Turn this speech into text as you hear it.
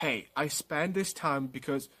hey, I spend this time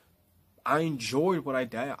because I enjoyed what I've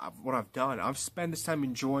done. I've spent this time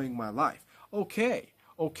enjoying my life. Okay,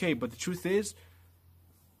 but the truth is,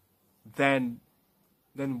 then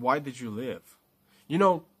why did you live? You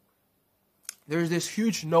know, there's this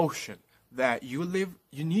huge notion that you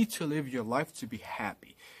need to live your life to be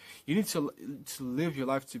happy. You need to live your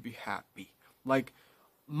life to be happy. Like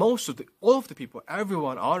all of the people,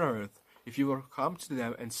 everyone on earth, if you were to come to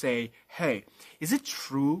them and say, "Hey, is it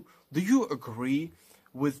true? Do you agree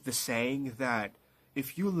with the saying that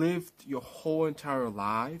if you lived your whole entire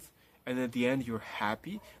life and at the end you're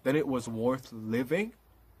happy, then it was worth living?"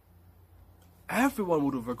 Everyone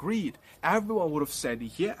would have agreed. Everyone would have said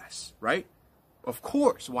yes, right? Of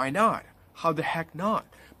course, why not? How the heck not?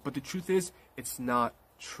 But the truth is, it's not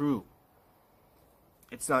true.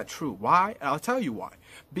 It's not true. Why? I'll tell you why.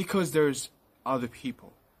 Because there's other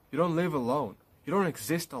people. You don't live alone. You don't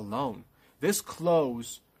exist alone. These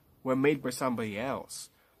clothes were made by somebody else.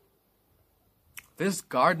 This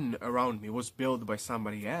garden around me was built by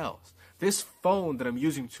somebody else. This phone that I'm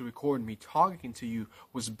using to record me talking to you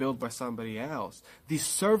was built by somebody else. The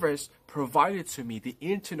service provided to me, the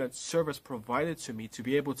internet service provided to me to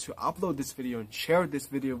be able to upload this video and share this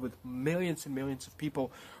video with millions and millions of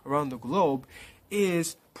people around the globe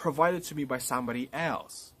is provided to me by somebody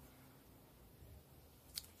else.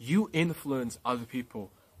 You influence other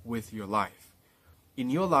people with your life. In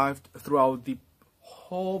your life, throughout the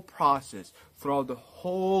whole process, throughout the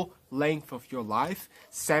whole length of your life,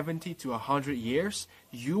 70 to 100 years,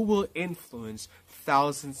 you will influence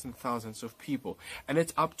thousands and thousands of people. And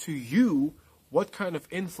it's up to you what kind of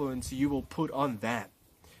influence you will put on them.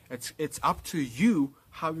 It's up to you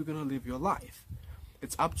how you're going to live your life.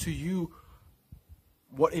 It's up to you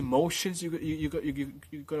what emotions you're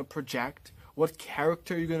going to project, what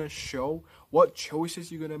character you're going to show, what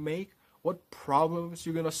choices you're going to make, what problems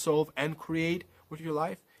you're going to solve and create with your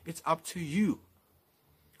life. It's up to you.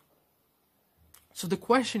 So the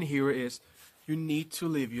question here is, you need to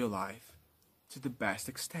live your life to the best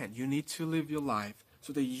extent. You need to live your life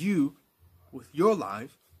so that you, with your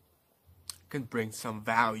life, can bring some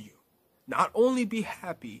value. Not only be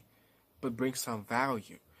happy, but bring some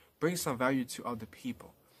value. Bring some value to other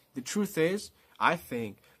people. The truth is, I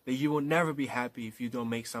think that you will never be happy if you don't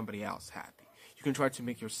make somebody else happy. You can try to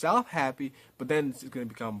make yourself happy, but then it's going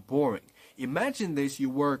to become boring. Imagine this, you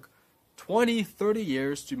work 20, 30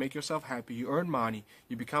 years to make yourself happy, you earn money,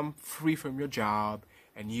 you become free from your job,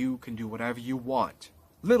 and you can do whatever you want.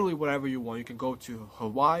 Literally whatever you want. You can go to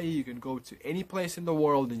Hawaii, you can go to any place in the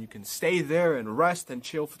world, and you can stay there and rest and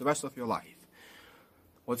chill for the rest of your life.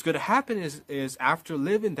 What's going to happen is after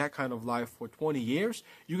living that kind of life for 20 years,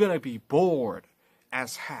 you're going to be bored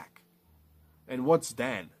as heck. And what's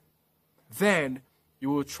then? Then you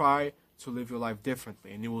will try to live your life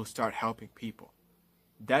differently, and you will start helping people.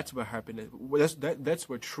 That's where happiness. That's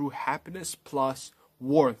where true happiness plus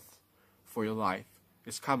worth for your life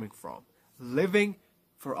is coming from. Living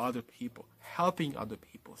for other people, helping other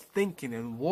people, thinking and